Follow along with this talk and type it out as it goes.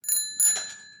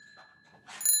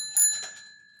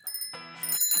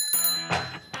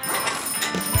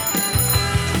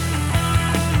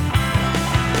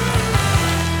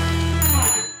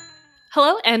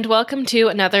Hello, and welcome to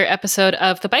another episode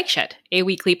of The Bike Shed, a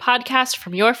weekly podcast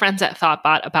from your friends at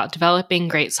Thoughtbot about developing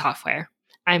great software.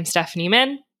 I'm Stephanie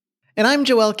Min. And I'm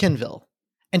Joelle Kenville.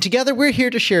 And together we're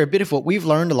here to share a bit of what we've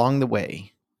learned along the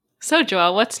way. So,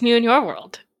 Joelle, what's new in your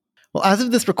world? Well, as of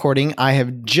this recording, I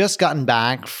have just gotten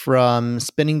back from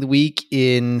spending the week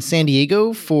in San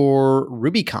Diego for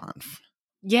RubyConf.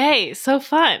 Yay, so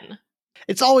fun.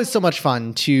 It's always so much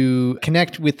fun to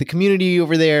connect with the community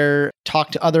over there,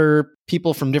 talk to other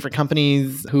people from different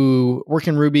companies who work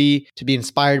in Ruby, to be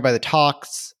inspired by the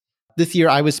talks. This year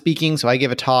I was speaking, so I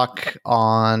gave a talk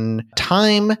on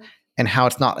time and how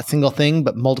it's not a single thing,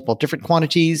 but multiple different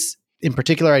quantities. In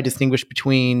particular, I distinguished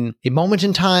between a moment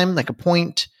in time, like a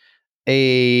point,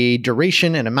 a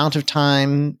duration and amount of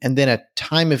time, and then a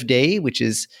time of day, which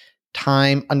is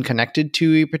time unconnected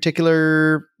to a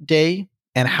particular day,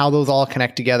 and how those all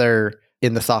connect together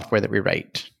in the software that we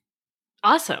write.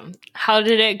 Awesome. How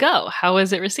did it go? How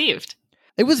was it received?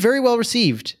 It was very well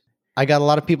received. I got a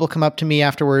lot of people come up to me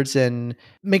afterwards and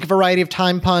make a variety of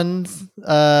time puns,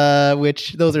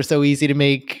 which those are so easy to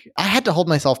make. I had to hold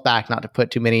myself back not to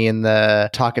put too many in the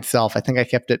talk itself. I think I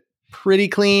kept it pretty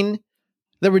clean.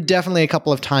 There were definitely a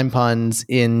couple of time puns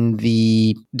in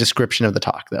the description of the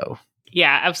talk, though.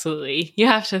 Yeah, absolutely. You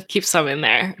have to keep some in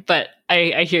there, but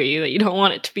I hear you that you don't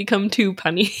want it to become too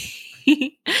punny.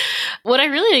 What I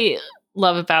really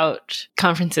love about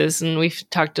conferences, and we've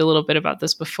talked a little bit about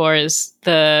this before, is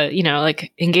the,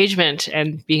 engagement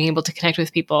and being able to connect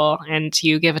with people. And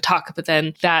you give a talk, but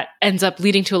then that ends up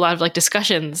leading to a lot of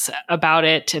discussions about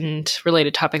it and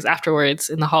related topics afterwards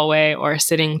in the hallway or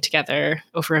sitting together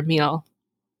over a meal.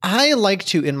 I like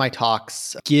to, in my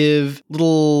talks, give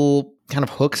little kind of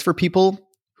hooks for people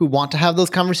who want to have those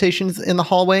conversations in the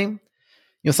hallway.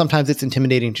 Sometimes it's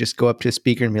intimidating to just go up to a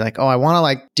speaker and be like, oh, I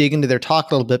want to dig into their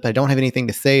talk a little bit, but I don't have anything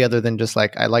to say other than just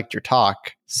I liked your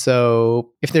talk.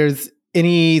 So if there's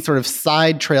any sort of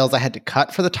side trails I had to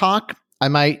cut for the talk, I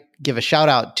might give a shout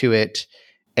out to it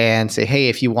and say, hey,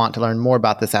 if you want to learn more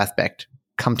about this aspect,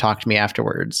 come talk to me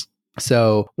afterwards.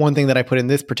 So one thing that I put in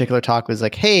this particular talk was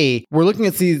hey, we're looking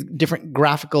at these different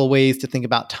graphical ways to think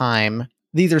about time.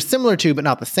 These are similar to, but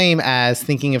not the same as,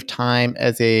 thinking of time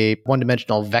as a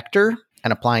one-dimensional vector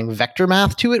and applying vector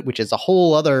math to it, which is a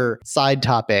whole other side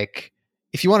topic.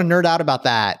 If you want to nerd out about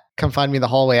that, come find me in the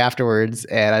hallway afterwards,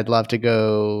 and I'd love to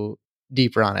go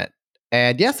deeper on it.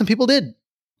 And yeah, some people did.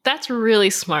 That's really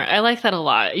smart. I like that a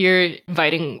lot. You're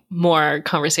inviting more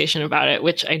conversation about it,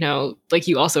 which I know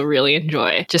you also really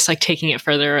enjoy. Just taking it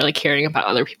further, or hearing about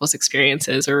other people's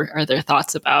experiences or their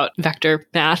thoughts about vector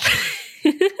math.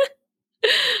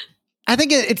 I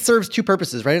think it serves two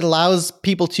purposes, right? It allows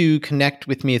people to connect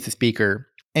with me as a speaker.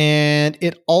 And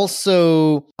it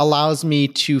also allows me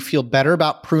to feel better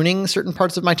about pruning certain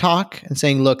parts of my talk and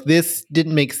saying, look, this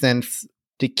didn't make sense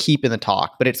to keep in the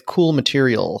talk, but it's cool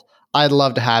material. I'd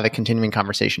love to have a continuing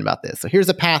conversation about this. So here's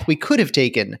a path we could have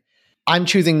taken. I'm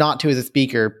choosing not to as a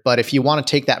speaker, but if you want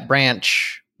to take that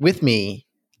branch with me,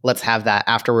 let's have that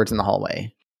afterwards in the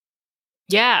hallway.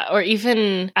 Yeah, or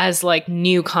even as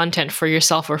new content for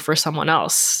yourself or for someone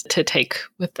else to take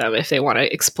with them if they want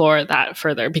to explore that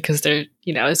further, because there,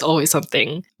 is always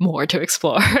something more to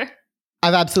explore.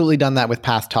 I've absolutely done that with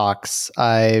past talks.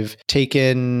 I've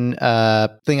taken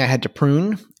a thing I had to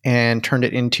prune and turned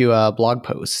it into a blog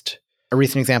post. A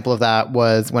recent example of that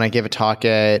was when I gave a talk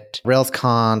at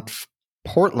RailsConf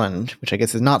Portland, which I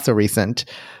guess is not so recent.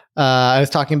 I was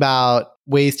talking about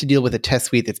ways to deal with a test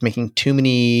suite that's making too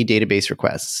many database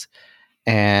requests,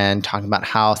 and talking about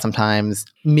how sometimes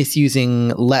misusing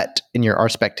let in your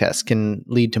RSpec test can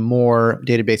lead to more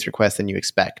database requests than you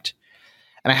expect.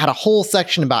 And I had a whole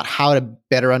section about how to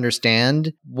better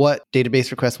understand what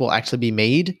database requests will actually be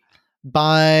made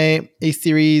by a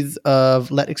series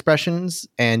of let expressions,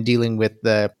 and dealing with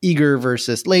the eager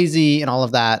versus lazy and all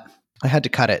of that. I had to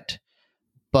cut it.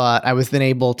 But I was then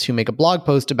able to make a blog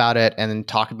post about it and then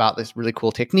talk about this really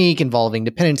cool technique involving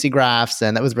dependency graphs,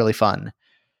 and that was really fun.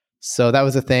 So that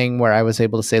was a thing where I was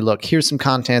able to say, look, here's some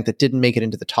content that didn't make it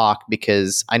into the talk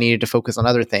because I needed to focus on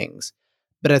other things.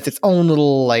 But as its own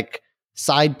little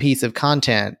side piece of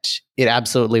content, it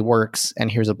absolutely works,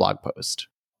 and here's a blog post.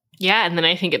 Yeah, and then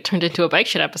I think it turned into a Bike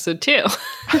Shed episode too.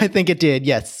 I think it did,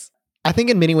 yes. I think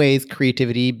in many ways,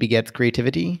 creativity begets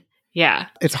creativity. Yeah.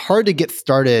 It's hard to get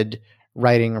started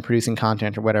writing or producing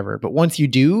content or whatever. But once you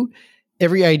do,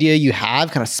 every idea you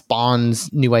have kind of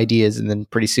spawns new ideas. And then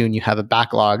pretty soon you have a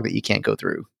backlog that you can't go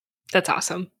through. That's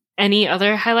awesome. Any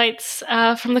other highlights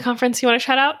from the conference you want to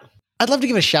shout out? I'd love to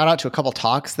give a shout out to a couple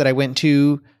talks that I went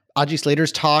to. Audrey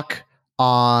Slater's talk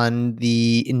on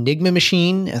the Enigma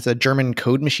machine as a German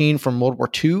code machine from World War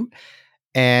II.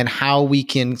 and how we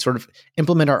can sort of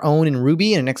implement our own in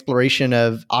Ruby, and an exploration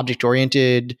of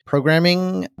object-oriented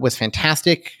programming was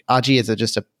fantastic. Aji is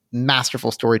just a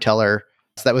masterful storyteller,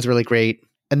 so that was really great.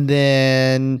 And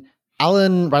then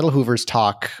Alan Reidelhoover's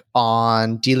talk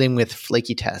on dealing with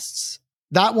flaky tests.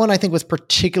 That one I think was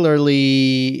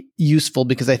particularly useful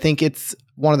because I think it's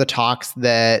one of the talks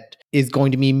that is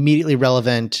going to be immediately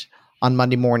relevant on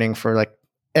Monday morning for like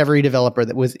every developer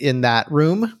that was in that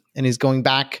room and is going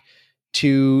back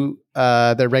to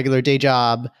their regular day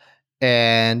job,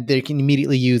 and they can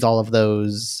immediately use all of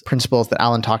those principles that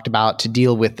Alan talked about to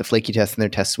deal with the flaky tests in their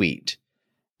test suite.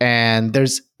 And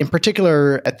there's, in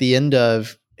particular, at the end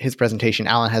of his presentation,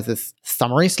 Alan has this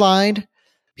summary slide.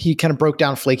 He kind of broke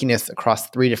down flakiness across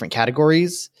 3 different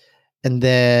categories and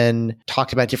then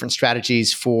talked about different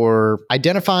strategies for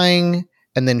identifying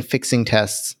and then fixing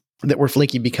tests that were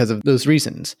flaky because of those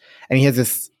reasons. And he has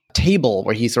this table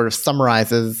where he sort of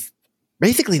summarizes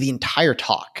basically the entire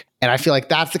talk. And I feel like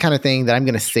that's the kind of thing that I'm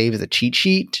going to save as a cheat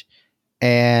sheet,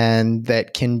 and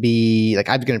that can be like,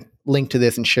 I'm going to link to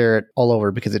this and share it all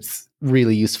over because it's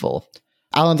really useful.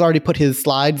 Alan's already put his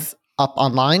slides up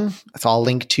online, so I'll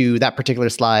link to that particular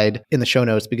slide in the show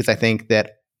notes because I think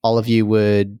that all of you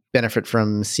would benefit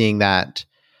from seeing that.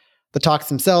 The talks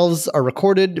themselves are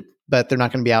recorded, but they're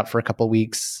not going to be out for a couple of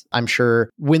weeks. I'm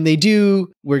sure when they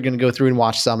do, we're going to go through and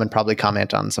watch some and probably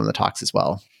comment on some of the talks as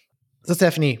well. So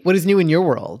Stephanie, what is new in your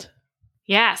world?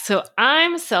 Yeah, so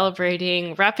I'm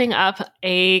celebrating wrapping up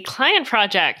a client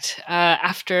project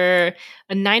after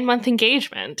a 9-month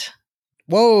engagement.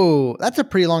 Whoa, that's a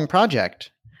pretty long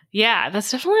project. Yeah, that's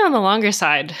definitely on the longer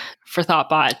side for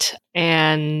Thoughtbot.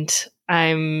 And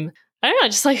I don't know,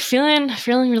 just like feeling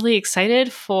really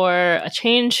excited for a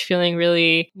change, feeling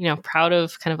really, proud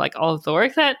of kind of like all of the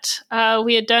work that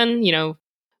we had done.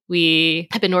 We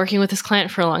had been working with this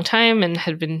client for a long time and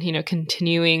had been,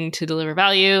 continuing to deliver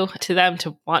value to them,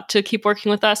 to want to keep working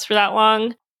with us for that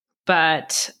long.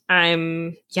 But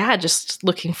I'm, just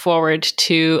looking forward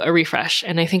to a refresh.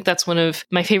 And I think that's one of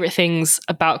my favorite things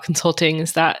about consulting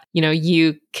is that,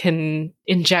 you can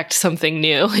inject something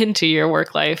new into your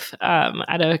work life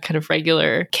at a kind of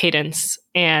regular cadence.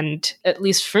 And at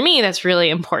least for me, that's really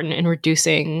important in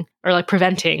reducing or like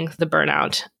preventing the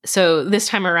burnout. So this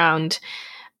time around,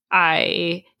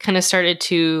 I kind of started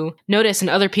to notice in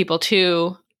other people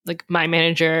too, like my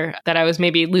manager, that I was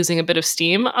maybe losing a bit of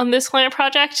steam on this client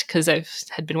project because I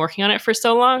had been working on it for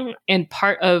so long. And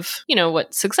part of,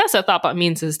 what success at Thoughtbot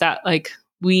means is that like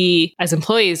we as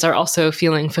employees are also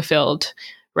feeling fulfilled,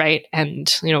 right?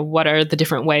 And, what are the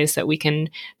different ways that we can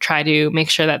try to make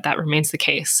sure that that remains the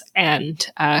case, and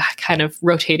kind of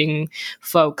rotating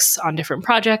folks on different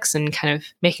projects and kind of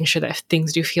making sure that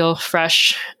things do feel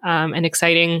fresh and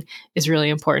exciting is really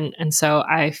important. And so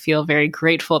I feel very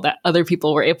grateful that other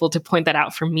people were able to point that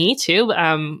out for me too.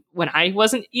 When I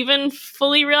wasn't even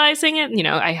fully realizing it,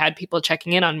 I had people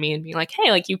checking in on me and being like,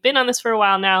 hey, like you've been on this for a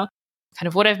while now. Kind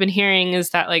of what I've been hearing is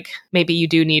that like maybe you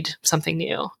do need something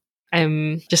new.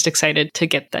 I'm just excited to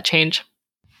get that change.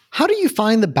 How do you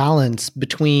find the balance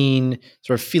between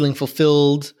sort of feeling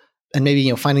fulfilled and maybe,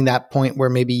 finding that point where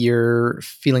maybe you're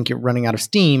feeling you're running out of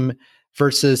steam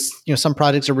versus, some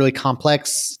projects are really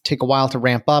complex, take a while to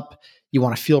ramp up. You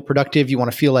want to feel productive. You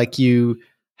want to feel like you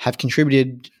have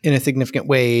contributed in a significant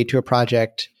way to a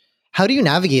project. How do you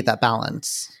navigate that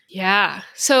balance? Yeah.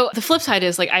 So the flip side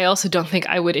is like, I also don't think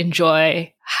I would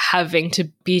enjoy having to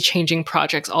be changing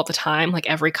projects all the time, like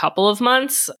every couple of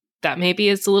months. That maybe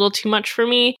is a little too much for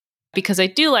me because I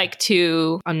do like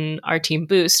to, on our team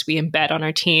Boost, we embed on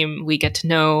our team. We get to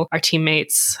know our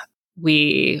teammates.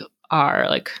 We are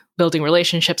like building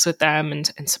relationships with them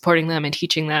and supporting them and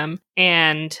teaching them.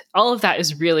 And all of that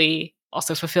is really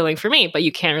also fulfilling for me, but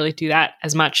you can't really do that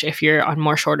as much if you're on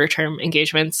more shorter term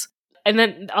engagements. And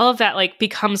then all of that like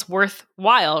becomes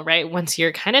worthwhile, right? Once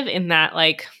you're kind of in that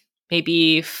like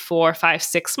maybe 4, 5,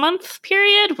 6 month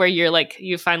period where you're like,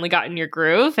 you've finally gotten your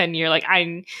groove and you're like,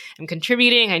 I'm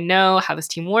contributing. I know how this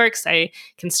team works. I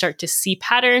can start to see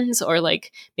patterns or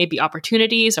like maybe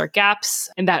opportunities or gaps.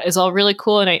 And that is all really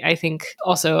cool. And I think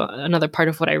also another part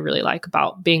of what I really like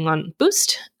about being on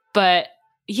Boost. But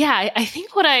yeah, I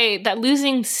think that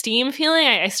losing steam feeling,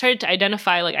 I started to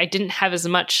identify like I didn't have as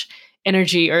much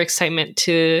energy or excitement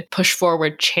to push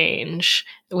forward change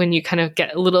when you kind of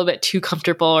get a little bit too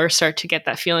comfortable or start to get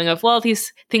that feeling of, well,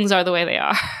 these things are the way they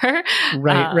are.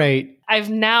 Right.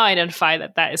 I've now identified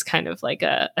that is kind of like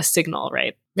a signal,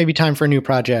 right? Maybe time for a new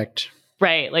project.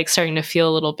 Right. Like starting to feel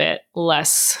a little bit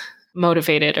less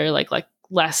motivated or like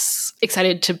less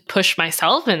excited to push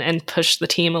myself and push the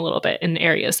team a little bit in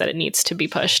areas that it needs to be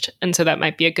pushed. And so that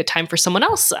might be a good time for someone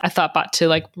else, a thoughtbot, to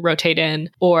like rotate in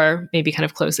or maybe kind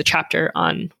of close the chapter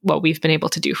on what we've been able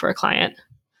to do for a client.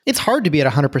 It's hard to be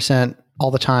at 100%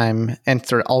 all the time and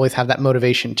sort of always have that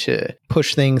motivation to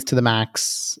push things to the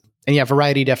max. And yeah,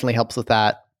 variety definitely helps with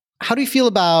that. How do you feel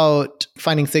about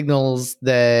finding signals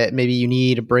that maybe you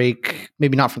need a break,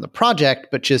 maybe not from the project,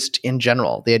 but just in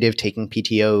general, the idea of taking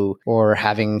PTO or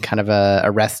having kind of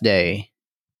a rest day?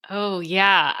 Oh,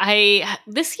 yeah. I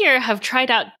this year have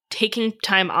tried out taking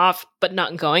time off, but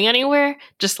not going anywhere,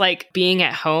 just like being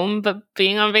at home, but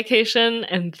being on vacation.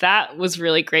 And that was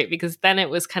really great because then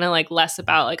it was kind of like less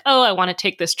about like, oh, I want to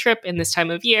take this trip in this time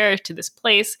of year to this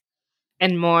place,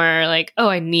 and more like, oh,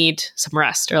 I need some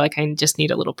rest, or like I just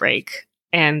need a little break.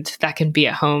 And that can be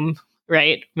at home,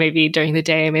 right? Maybe during the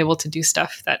day, I'm able to do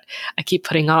stuff that I keep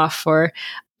putting off, or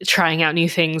trying out new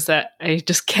things that I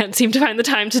just can't seem to find the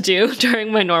time to do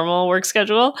during my normal work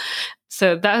schedule.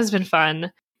 So that has been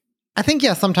fun. I think,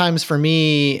 yeah, sometimes for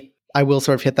me, I will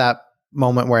sort of hit that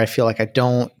moment where I feel like I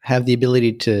don't have the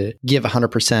ability to give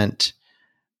 100%.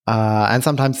 And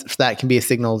sometimes that can be a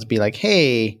signal to be like,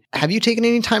 hey, have you taken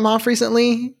any time off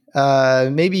recently?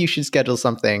 Maybe you should schedule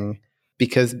something,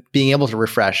 because being able to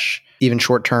refresh, even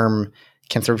short term,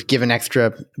 can sort of give an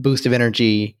extra boost of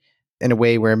energy in a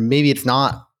way where maybe it's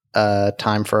not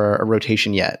time for a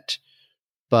rotation yet.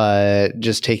 But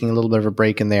just taking a little bit of a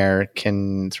break in there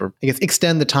can sort of, I guess,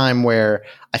 extend the time where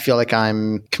I feel like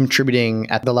I'm contributing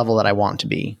at the level that I want to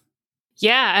be.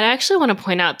 Yeah. And I actually want to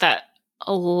point out that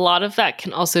a lot of that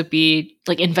can also be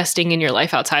like investing in your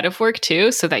life outside of work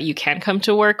too, so that you can come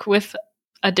to work with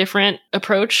a different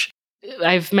approach.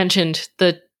 I've mentioned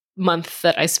the month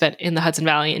that I spent in the Hudson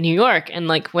Valley in New York. And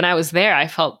like when I was there, I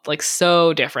felt like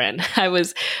so different. I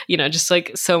was, just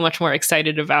like so much more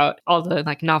excited about all the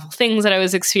like novel things that I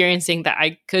was experiencing, that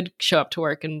I could show up to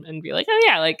work and be like, oh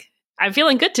yeah, like I'm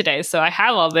feeling good today. So I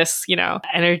have all this,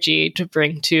 energy to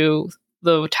bring to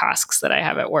the tasks that I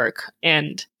have at work.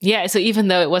 And yeah, so even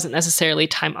though it wasn't necessarily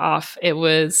time off, it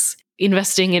was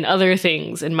investing in other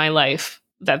things in my life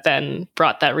that then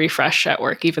brought that refresh at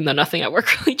work, even though nothing at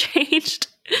work really changed.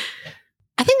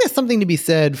 I think there's something to be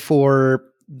said for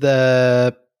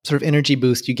the sort of energy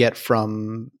boost you get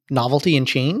from novelty and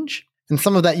change. And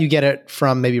some of that you get it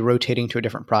from maybe rotating to a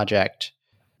different project.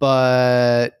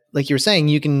 But like you were saying,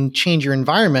 you can change your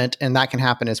environment and that can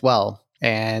happen as well.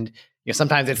 And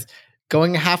sometimes it's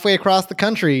going halfway across the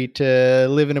country to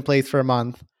live in a place for a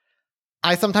month.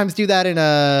 I sometimes do that in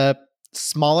a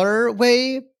smaller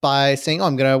way by saying, oh,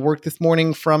 I'm going to work this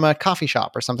morning from a coffee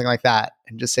shop or something like that.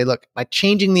 And just say, look, by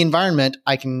changing the environment,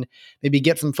 I can maybe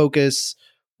get some focus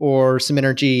or some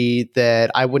energy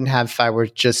that I wouldn't have if I were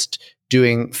just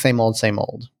doing same old, same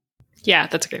old. Yeah,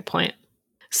 that's a great point.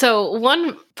 So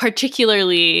one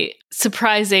particularly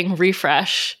surprising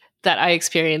refresh that I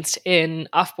experienced in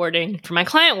offboarding for my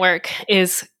client work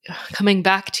is coming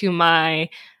back to my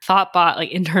ThoughtBot like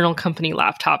internal company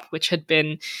laptop, which had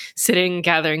been sitting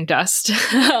gathering dust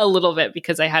a little bit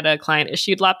because I had a client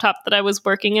issued laptop that I was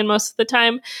working in most of the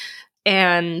time.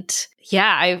 And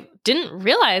yeah, I didn't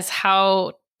realize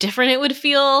how different it would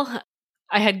feel.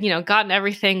 I had, gotten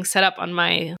everything set up on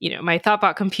my, my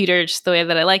ThoughtBot computer just the way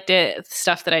that I liked it,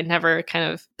 stuff that I'd never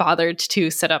kind of bothered to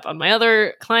set up on my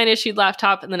other client-issued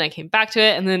laptop. And then I came back to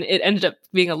it, and then it ended up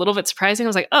being a little bit surprising. I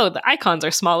was like, oh, the icons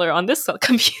are smaller on this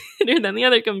computer than the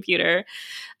other computer.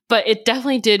 But it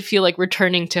definitely did feel like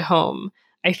returning to home,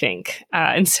 I think,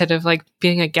 instead of like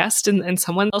being a guest in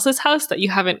someone else's house that you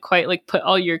haven't quite like put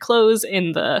all your clothes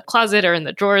in the closet or in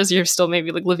the drawers. You're still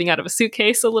maybe like living out of a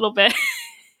suitcase a little bit.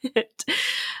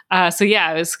 So yeah,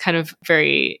 I was kind of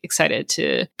very excited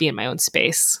to be in my own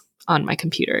space on my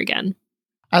computer again.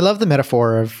 I love the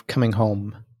metaphor of coming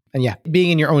home. And yeah, being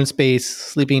in your own space,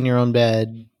 sleeping in your own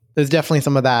bed. There's definitely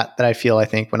some of that I feel, I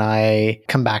think, when I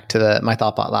come back to my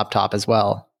ThoughtBot laptop as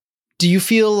well. Do you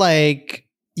feel like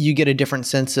you get a different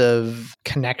sense of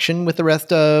connection with the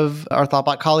rest of our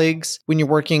ThoughtBot colleagues when you're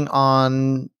working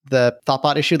on the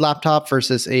ThoughtBot issued laptop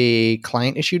versus a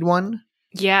client issued one?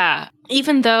 Yeah.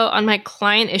 Even though on my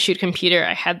client issued computer,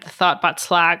 I had the ThoughtBot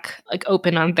Slack like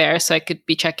open on there so I could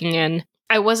be checking in.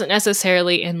 I wasn't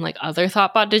necessarily in like other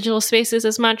ThoughtBot digital spaces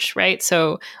as much, right?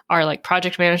 So our like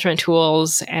project management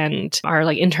tools and our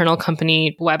like internal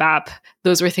company web app,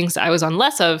 those were things that I was on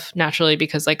less of naturally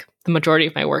because like the majority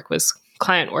of my work was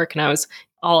client work and I was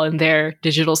all in their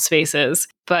digital spaces.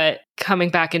 But coming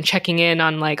back and checking in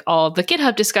on like all the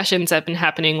GitHub discussions that have been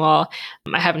happening while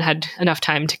I haven't had enough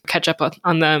time to catch up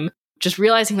on them, just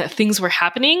realizing that things were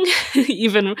happening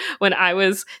even when I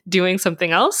was doing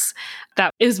something else.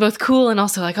 That is both cool and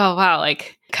also like, oh, wow,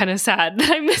 like kind of sad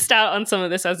that I missed out on some of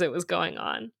this as it was going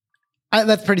on.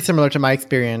 That's pretty similar to my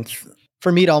experience.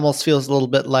 For me, it almost feels a little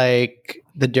bit like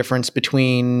the difference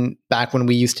between back when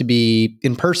we used to be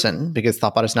in person, because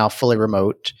Thoughtbot is now fully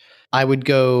remote. I would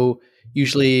go,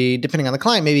 usually, depending on the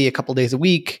client, maybe a couple days a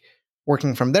week,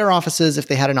 working from their offices if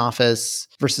they had an office,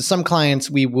 versus some clients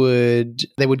they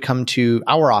would come to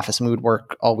our office and we would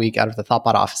work all week out of the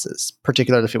Thoughtbot offices,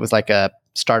 particularly if it was like a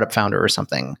startup founder or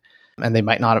something, and they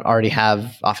might not already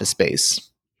have office space.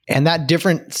 And that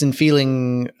difference in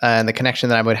feeling and the connection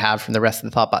that I would have from the rest of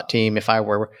the Thoughtbot team, if I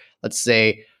were, let's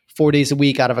say, 4 days a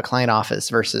week out of a client office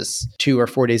versus 2 or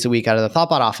 4 days a week out of the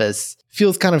Thoughtbot office,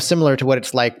 feels kind of similar to what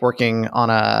it's like working on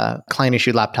a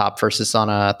client-issued laptop versus on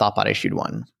a Thoughtbot-issued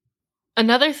one.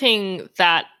 Another thing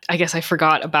that I guess I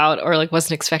forgot about or like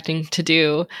wasn't expecting to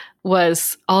do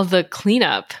was all the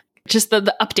cleanup, just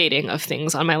the updating of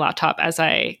things on my laptop as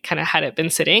I kind of had it been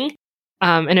sitting.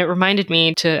 And it reminded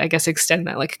me to, I guess, extend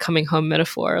that like coming home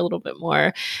metaphor a little bit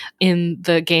more in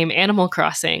the game Animal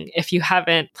Crossing. If you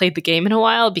haven't played the game in a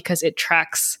while, because it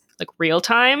tracks like real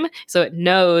time, so it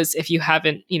knows if you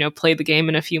haven't, played the game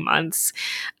in a few months.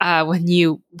 When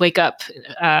you wake up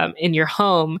in your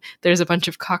home, there's a bunch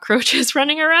of cockroaches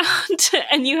running around,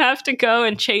 and you have to go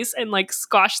and chase and like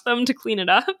squash them to clean it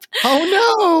up.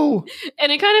 Oh no!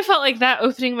 And it kind of felt like that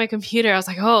opening my computer. I was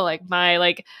like, oh, like my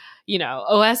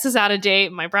OS is out of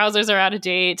date. My browsers are out of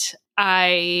date.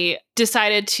 I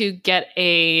decided to get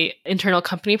a internal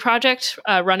company project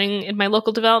running in my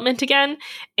local development again.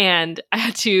 And I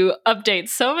had to update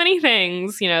so many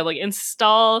things, like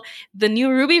install the new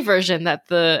Ruby version that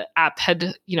the app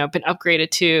had, been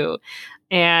upgraded to,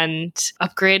 and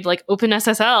upgrade like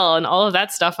OpenSSL and all of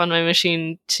that stuff on my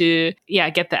machine to,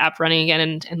 get the app running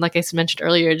again. And like I mentioned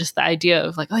earlier, just the idea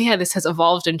of like, oh yeah, this has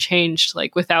evolved and changed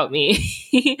like without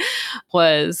me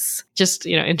was just,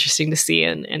 interesting to see,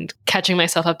 and catching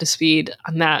myself up to speed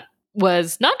on that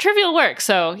was not trivial work.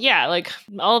 So yeah, like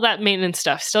all that maintenance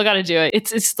stuff, still got to do it.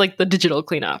 It's like the digital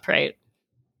cleanup, right?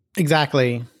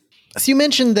 Exactly. So you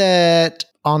mentioned that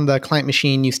on the client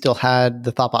machine, you still had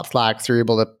the Thoughtbot Slack, so you're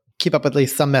able to keep up at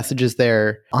least some messages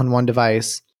there on one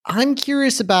device. I'm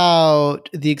curious about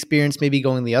the experience maybe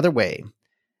going the other way.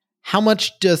 How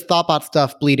much does Thoughtbot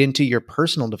stuff bleed into your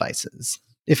personal devices,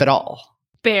 if at all?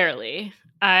 Barely.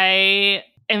 I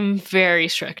am very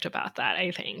strict about that,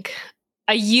 I think.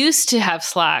 I used to have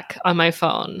Slack on my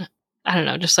phone, I don't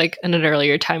know, just like in an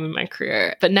earlier time in my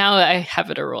career, but now I have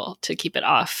it a rule to keep it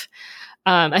off.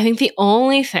 I think the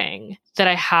only thing that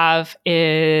I have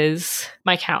is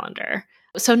my calendar.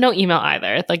 So no email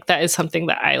either. Like that is something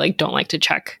that I like don't like to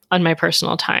check on my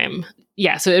personal time.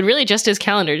 Yeah, so it really just is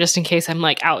calendar, just in case I'm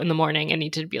like out in the morning and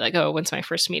need to be like, oh, when's my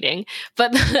first meeting?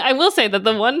 But I will say that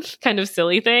the one kind of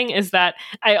silly thing is that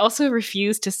I also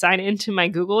refuse to sign into my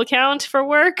Google account for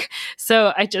work.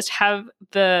 So I just have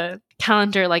the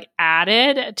calendar like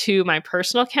added to my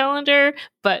personal calendar,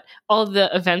 but all the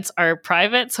events are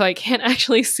private, so I can't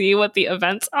actually see what the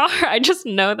events are. I just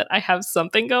know that I have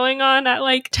something going on at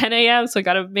like 10 a.m., so I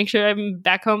gotta make sure I'm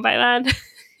back home by then.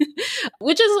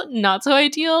 Which is not so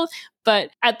ideal,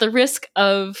 but at the risk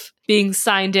of being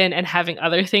signed in and having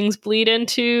other things bleed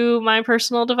into my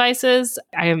personal devices,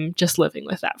 I am just living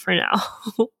with that for now.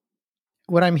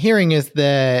 What I'm hearing is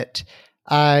that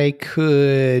I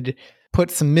could put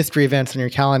some mystery events on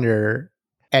your calendar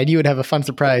and you would have a fun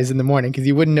surprise in the morning because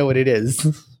you wouldn't know what it is.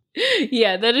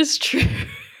 Yeah, that is true.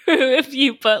 If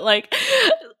you put like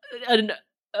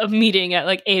a meeting at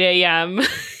like 8 a.m.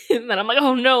 and then I'm like,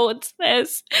 oh no, what's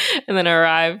this? And then I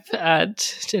arrive and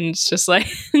it's just like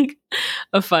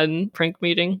a fun prank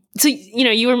meeting. So,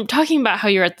 you were talking about how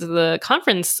you're at the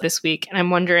conference this week, and I'm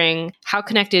wondering how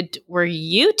connected were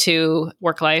you to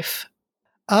work life?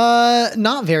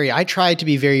 Not very. I tried to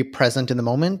be very present in the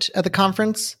moment at the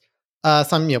conference. So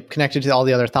I'm, connected to all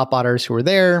the other Thoughtbotters who were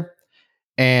there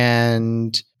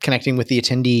and connecting with the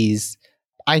attendees.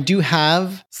 I do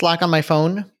have Slack on my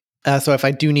phone. So if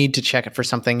I do need to check it for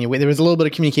something, there was a little bit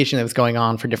of communication that was going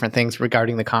on for different things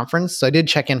regarding the conference. So I did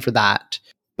check in for that.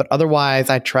 But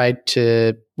otherwise, I tried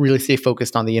to really stay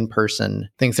focused on the in-person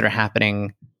things that are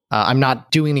happening. I'm not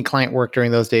doing any client work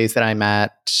during those days that I'm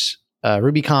at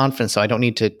RubyConf, and so I don't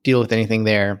need to deal with anything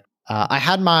there. I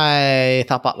had my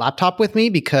Thoughtbot laptop with me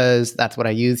because that's what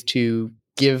I used to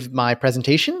give my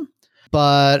presentation.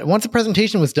 But once the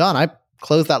presentation was done, I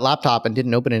closed that laptop and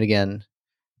didn't open it again.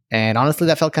 And honestly,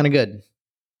 that felt kind of good.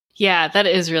 Yeah, that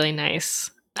is really nice.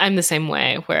 I'm the same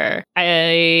way, where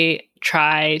I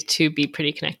try to be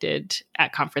pretty connected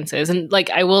at conferences. And like,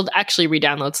 I will actually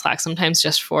re-download Slack sometimes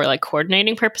just for like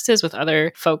coordinating purposes with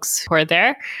other folks who are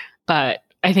there. But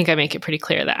I think I make it pretty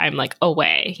clear that I'm like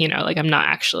away, like I'm not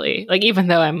actually, like, even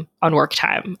though I'm on work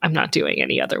time, I'm not doing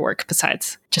any other work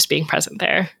besides just being present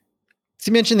there. So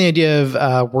you mentioned the idea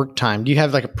of work time. Do you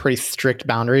have like a pretty strict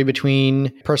boundary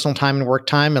between personal time and work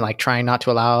time, and like trying not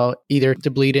to allow either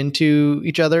to bleed into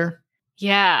each other?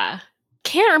 Yeah.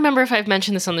 Can't remember if I've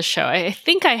mentioned this on the show. I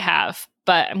think I have,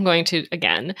 but I'm going to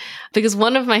again, because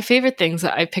one of my favorite things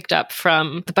that I picked up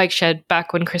from the Bike Shed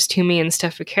back when Chris Toomey and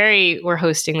Steph McCary were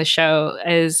hosting the show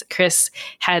is Chris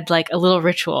had like a little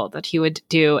ritual that he would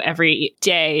do every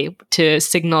day to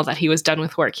signal that he was done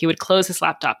with work. He would close his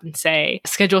laptop and say,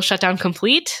 schedule shutdown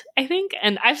complete, I think.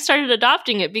 And I've started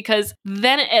adopting it because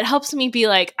then it helps me be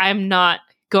like, I'm not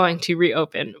going to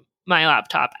reopen my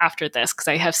laptop after this because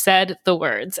I have said the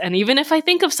words. And even if I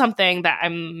think of something that I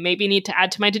maybe need to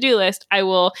add to my to-do list, I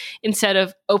will, instead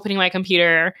of opening my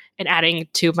computer and adding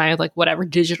to my like whatever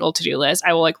digital to-do list,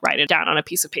 I will like write it down on a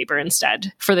piece of paper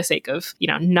instead, for the sake of,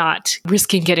 not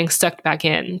risking getting sucked back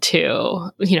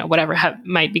into, whatever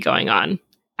might be going on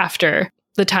after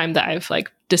the time that I've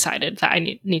like decided that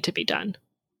I need to be done.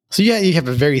 So yeah, you have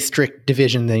a very strict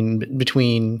division then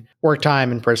between work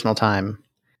time and personal time.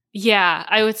 Yeah,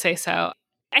 I would say so.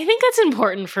 I think that's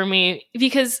important for me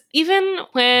because even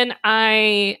when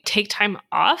I take time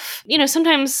off,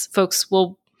 sometimes folks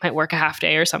might work a half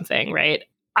day or something, right?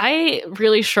 I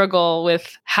really struggle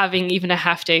with having even a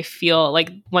half day feel like,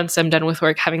 once I'm done with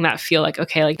work, having that feel like,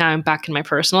 okay, like now I'm back in my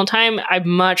personal time. I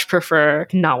much prefer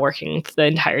not working the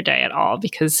entire day at all,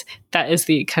 because that is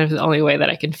the kind of the only way that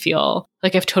I can feel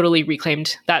like I've totally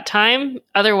reclaimed that time.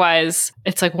 Otherwise,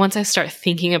 it's like once I start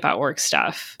thinking about work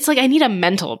stuff, it's like I need a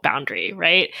mental boundary,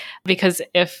 right? Because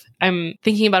if I'm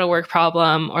thinking about a work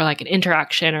problem or like an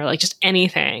interaction or like just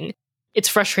anything, it's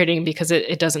frustrating because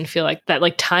it doesn't feel like that,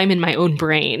 like time in my own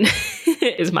brain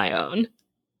is my own.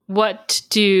 What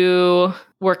do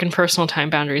work and personal time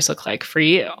boundaries look like for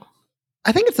you?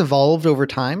 I think it's evolved over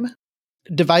time.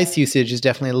 Device usage is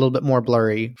definitely a little bit more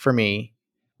blurry for me.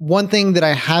 One thing that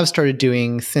I have started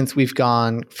doing since we've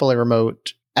gone fully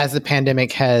remote, as the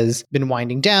pandemic has been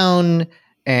winding down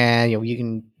and you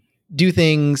can do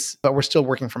things, but we're still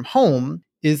working from home,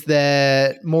 is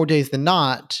that more days than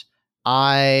not,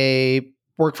 I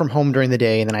work from home during the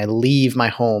day and then I leave my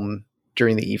home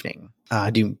during the evening,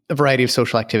 do a variety of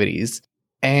social activities.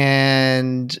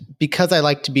 And because I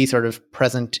like to be sort of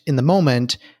present in the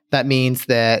moment, that means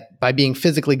that by being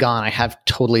physically gone, I have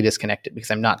totally disconnected because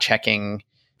I'm not checking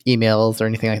emails or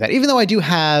anything like that. Even though I do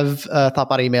have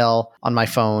Thoughtbot email on my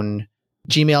phone,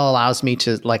 Gmail allows me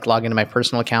to like log into my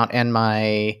personal account and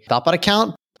my Thoughtbot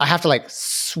account. I have to like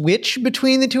switch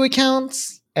between the two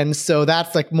accounts. And so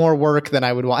that's like more work than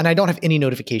I would want. And I don't have any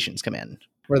notifications come in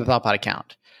for the Thoughtbot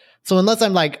account. So unless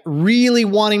I'm like really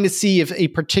wanting to see if a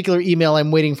particular email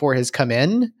I'm waiting for has come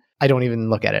in, I don't even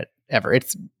look at it ever.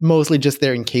 It's mostly just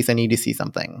there in case I need to see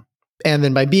something. And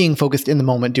then by being focused in the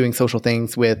moment, doing social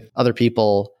things with other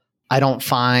people, I don't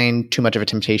find too much of a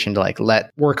temptation to like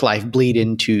let work life bleed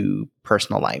into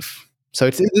personal life. So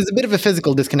there's a bit of a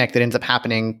physical disconnect that ends up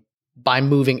happening by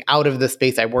moving out of the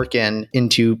space I work in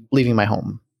into leaving my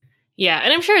home. Yeah,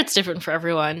 and I'm sure it's different for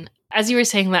everyone. As you were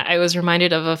saying that, I was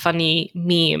reminded of a funny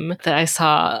meme that I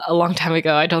saw a long time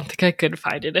ago. I don't think I could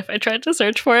find it if I tried to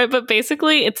search for it, but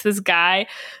basically it's this guy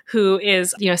who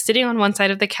is, sitting on one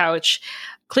side of the couch,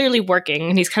 clearly working,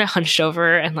 and he's kind of hunched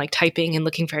over and like typing and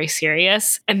looking very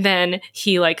serious. And then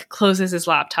he like closes his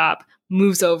laptop,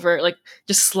 moves over, like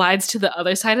just slides to the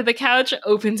other side of the couch,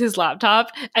 opens his laptop,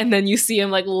 and then you see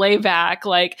him like lay back,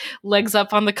 like legs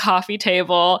up on the coffee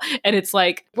table, and it's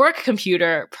like work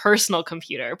computer, personal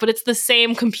computer, but it's the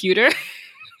same computer.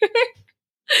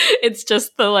 It's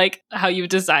just the like how you've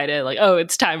decided like, oh,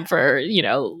 it's time for,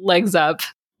 legs up,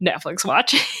 Netflix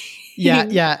watching.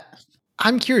 Yeah.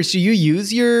 I'm curious, do you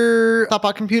use your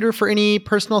Thoughtbot computer for any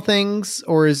personal things?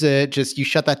 Or is it just you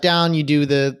shut that down, you do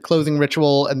the closing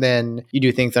ritual, and then you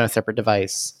do things on a separate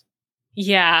device?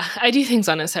 Yeah, I do things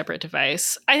on a separate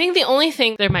device. I think the only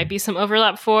thing there might be some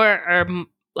overlap for are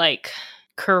like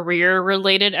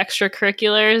career-related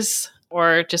extracurriculars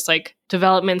or just like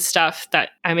development stuff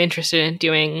that I'm interested in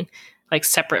doing like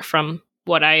separate from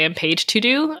what I am paid to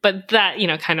do. But that,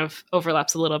 kind of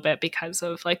overlaps a little bit because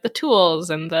of like the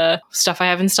tools and the stuff I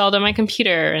have installed on my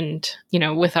computer and,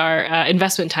 with our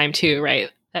investment time too, right?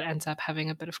 That ends up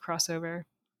having a bit of crossover.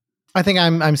 I think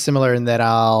I'm similar in that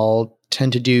I'll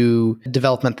tend to do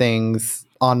development things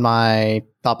on my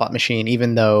Thoughtbot machine,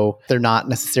 even though they're not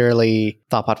necessarily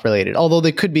Thoughtbot related, although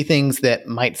they could be things that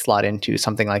might slot into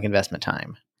something like investment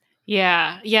time.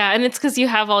 Yeah. Yeah. And it's because you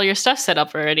have all your stuff set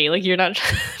up already. Like you're not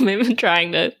maybe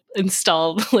trying to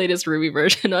install the latest Ruby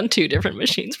version on 2 different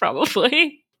machines,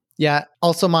 probably. Yeah.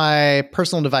 Also, my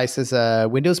personal device is a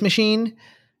Windows machine,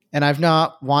 and I've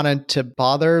not wanted to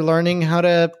bother learning how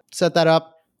to set that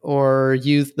up or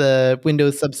use the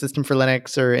Windows subsystem for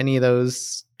Linux or any of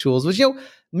those tools, which,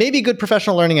 maybe good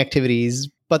professional learning activities,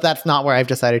 but that's not where I've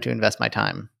decided to invest my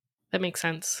time. That makes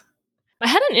sense. I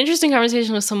had an interesting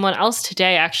conversation with someone else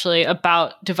today, actually,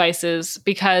 about devices,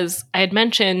 because I had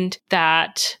mentioned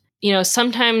that,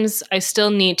 sometimes I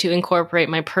still need to incorporate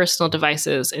my personal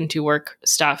devices into work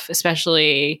stuff,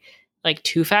 especially like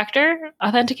 2-factor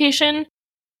authentication.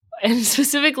 And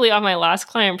specifically on my last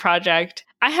client project,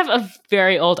 I have a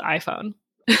very old iPhone.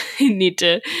 I need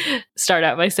to start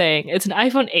out by saying it's an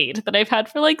iPhone 8 that I've had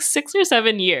for like 6 or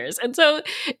 7 years. And so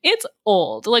it's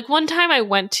old. Like one time I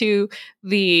went to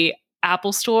the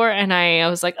Apple store and I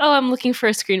was like, oh, I'm looking for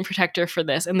a screen protector for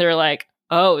this. And they're like,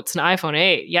 oh, it's an iPhone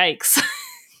 8. Yikes.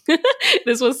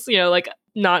 This was, like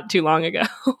not too long ago.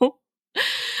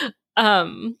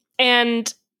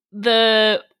 And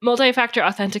the multi-factor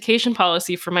authentication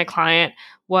policy for my client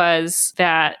was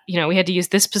that, we had to use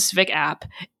this specific app,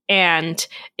 and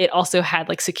it also had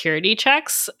like security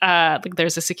checks. Like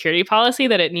there's a security policy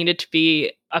that it needed to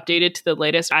be updated to the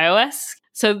latest iOS.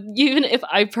 So even if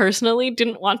I personally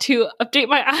didn't want to update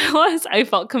my iOS, I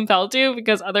felt compelled to,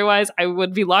 because otherwise I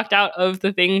would be locked out of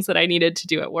the things that I needed to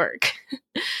do at work.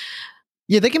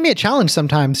 Yeah, they can be a challenge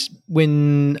sometimes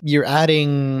when you're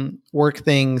adding work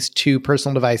things to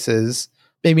personal devices.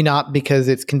 Maybe not because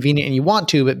it's convenient and you want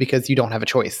to, but because you don't have a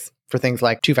choice for things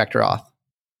like 2-factor auth.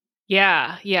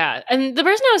 Yeah, yeah. And the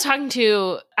person I was talking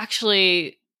to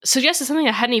actually suggested something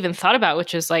I hadn't even thought about,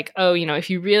 which is like, oh, if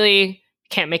you really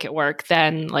can't make it work,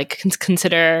 then like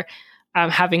consider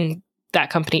having that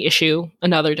company issue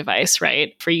another device,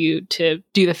 right, for you to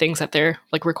do the things that they're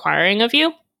like requiring of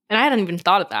you. And I hadn't even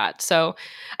thought of that. So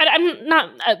I'm not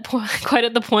quite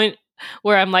at the point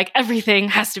where I'm like, everything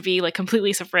has to be like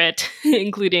completely separate,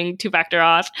 including 2-factor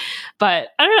auth. But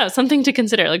I don't know, something to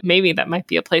consider. Like maybe that might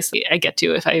be a place I get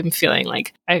to if I'm feeling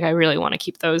like I really want to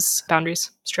keep those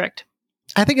boundaries strict.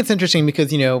 I think it's interesting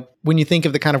because, when you think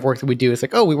of the kind of work that we do, it's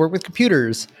like, oh, we work with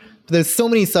computers. But there's so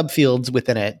many subfields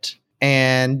within it.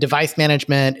 And device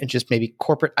management and just maybe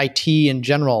corporate IT in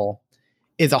general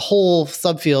is a whole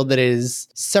subfield that is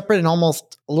separate and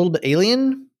almost a little bit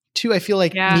alien to, I feel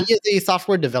like, me as a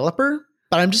software developer.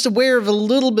 But I'm just aware of a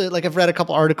little bit, like I've read a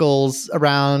couple articles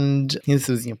around, this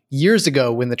was years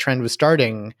ago when the trend was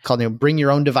starting, called bring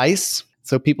your own device.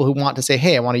 So people who want to say,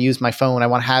 hey, I want to use my phone, I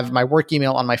want to have my work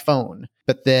email on my phone.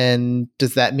 But then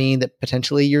does that mean that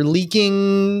potentially you're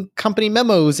leaking company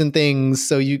memos and things?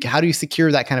 So how do you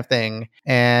secure that kind of thing?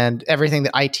 And everything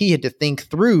that IT had to think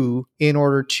through in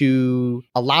order to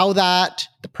allow that,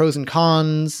 the pros and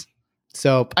cons.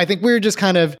 So I think we're just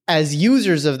kind of, as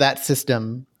users of that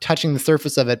system, touching the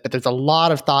surface of it. But there's a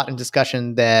lot of thought and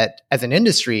discussion that as an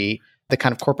industry, the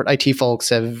kind of corporate IT folks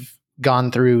have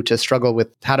gone through to struggle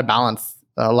with how to balance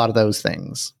a lot of those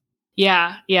things.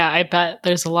 Yeah, I bet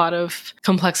there's a lot of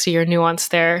complexity or nuance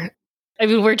there. I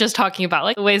mean, we're just talking about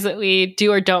like the ways that we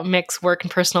do or don't mix work and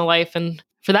personal life. And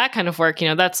for that kind of work,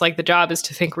 that's like the job, is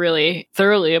to think really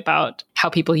thoroughly about how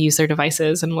people use their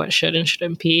devices and what should and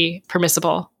shouldn't be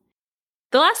permissible.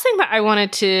 The last thing that I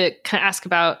wanted to kind of ask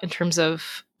about in terms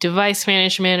of device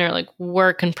management or like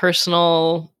work and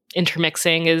personal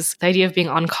intermixing is the idea of being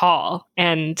on call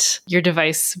and your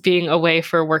device being a way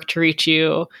for work to reach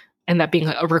you, and that being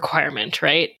a requirement,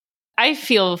 right? I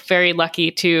feel very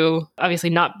lucky to obviously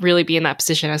not really be in that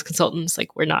position as consultants.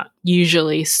 Like we're not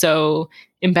usually so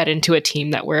embedded into a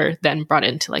team that we're then brought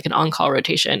into like an on-call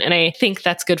rotation. And I think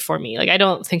that's good for me. Like I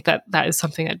don't think that is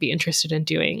something I'd be interested in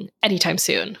doing anytime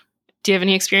soon. Do you have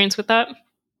any experience with that?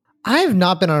 I have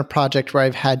not been on a project where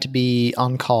I've had to be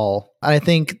on call. I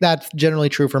think that's generally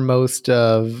true for most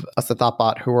of us at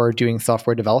Thoughtbot who are doing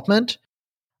software development.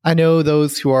 I know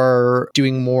those who are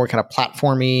doing more kind of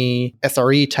platformy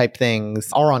SRE type things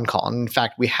are on call. In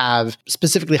fact, we have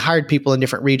specifically hired people in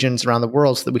different regions around the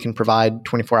world so that we can provide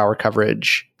 24-hour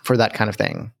coverage for that kind of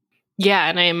thing. Yeah,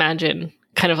 and I imagine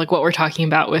kind of like what we're talking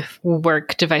about with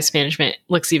work device management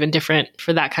looks even different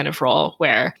for that kind of role,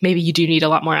 where maybe you do need a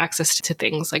lot more access to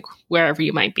things like wherever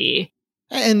you might be.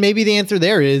 And maybe the answer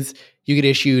there is you get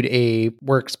issued a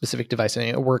work-specific device,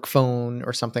 a work phone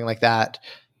or something like that.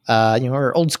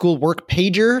 Or old school work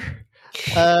pager.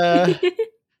 Pager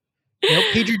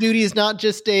duty is not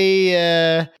just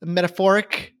a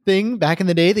metaphoric thing back in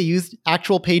the day. They used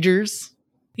actual pagers.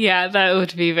 Yeah, that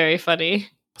would be very funny.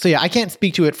 So yeah, I can't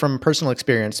speak to it from personal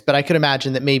experience, but I could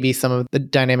imagine that maybe some of the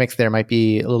dynamics there might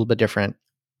be a little bit different.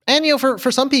 And,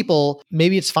 for some people,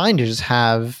 maybe it's fine to just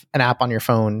have an app on your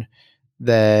phone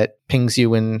that pings you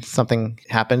when something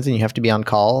happens and you have to be on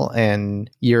call, and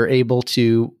you're able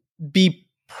to be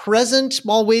present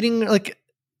while waiting, like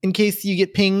in case you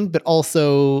get pinged, but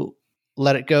also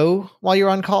let it go while you're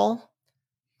on call.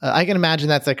 I can imagine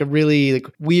that's like a really like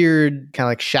weird kind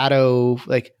of like shadow,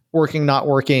 like working, not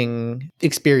working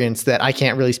experience that I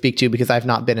can't really speak to because I've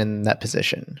not been in that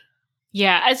position.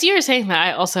 Yeah, as you were saying that,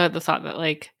 I also had the thought that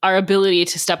like our ability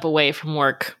to step away from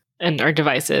work and our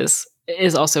devices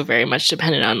is also very much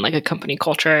dependent on like a company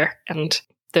culture and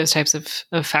those types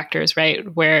of factors,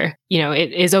 right? Where,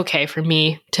 it is okay for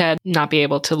me to not be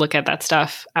able to look at that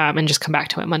stuff and just come back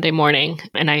to it Monday morning.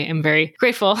 And I am very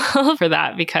grateful for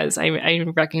that because I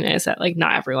recognize that like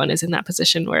not everyone is in that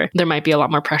position where there might be a lot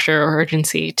more pressure or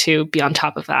urgency to be on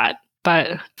top of that.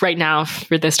 But right now,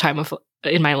 for this time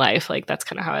in my life, like that's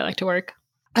kind of how I like to work.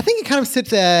 I think it kind of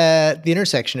sits at the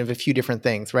intersection of a few different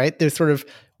things, right? There's sort of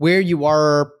where you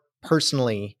are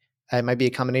personally. It might be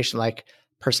a combination like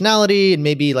personality and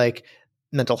maybe like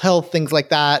mental health, things like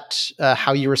that,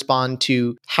 how you respond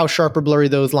to how sharp or blurry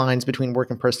those lines between work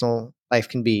and personal life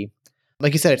can be.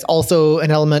 Like you said, it's also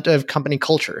an element of company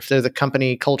culture. If there's a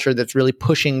company culture that's really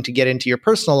pushing to get into your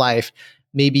personal life,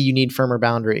 maybe you need firmer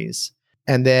boundaries.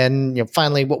 And then,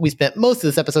 finally, what we spent most of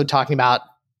this episode talking about,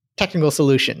 technical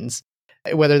solutions,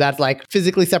 whether that's like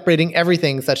physically separating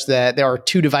everything such that there are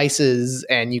two devices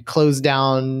and you close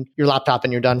down your laptop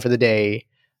and you're done for the day.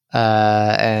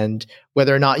 And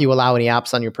whether or not you allow any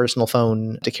apps on your personal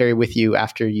phone to carry with you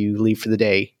after you leave for the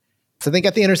day. So I think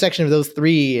at the intersection of those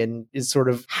three and is sort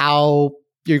of how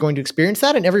you're going to experience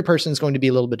that. And every person is going to be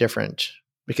a little bit different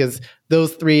because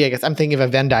those three, I guess I'm thinking of a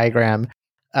Venn diagram.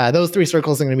 Those three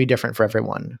circles are going to be different for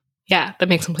everyone. Yeah, that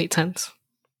makes complete sense.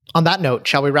 On that note,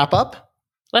 shall we wrap up?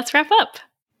 Let's wrap up.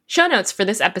 Show notes for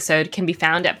this episode can be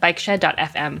found at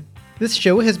bikeshed.fm. This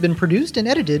show has been produced and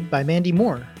edited by Mandy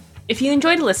Moore. If you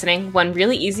enjoyed listening, one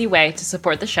really easy way to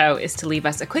support the show is to leave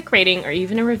us a quick rating or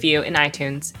even a review in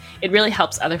iTunes. It really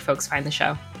helps other folks find the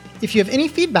show. If you have any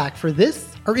feedback for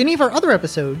this or any of our other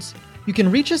episodes, you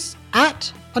can reach us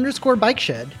at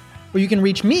 _bikeshed, or you can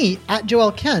reach me at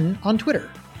Joel Ken on Twitter.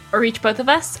 Or reach both of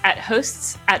us at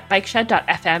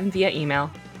hosts@bikeshed.fm via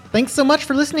email. Thanks so much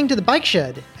for listening to The Bike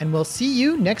Shed, and we'll see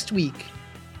you next week.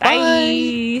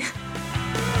 Bye!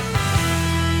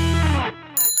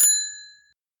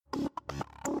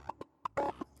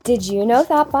 Did you know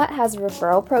Thoughtbot has a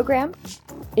referral program?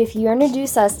 If you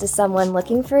introduce us to someone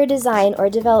looking for a design or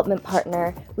development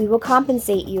partner, we will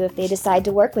compensate you if they decide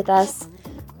to work with us.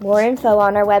 More info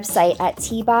on our website at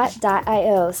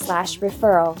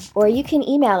tbot.io/referral, or you can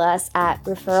email us at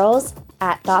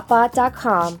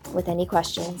referrals@thoughtbot.com with any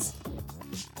questions.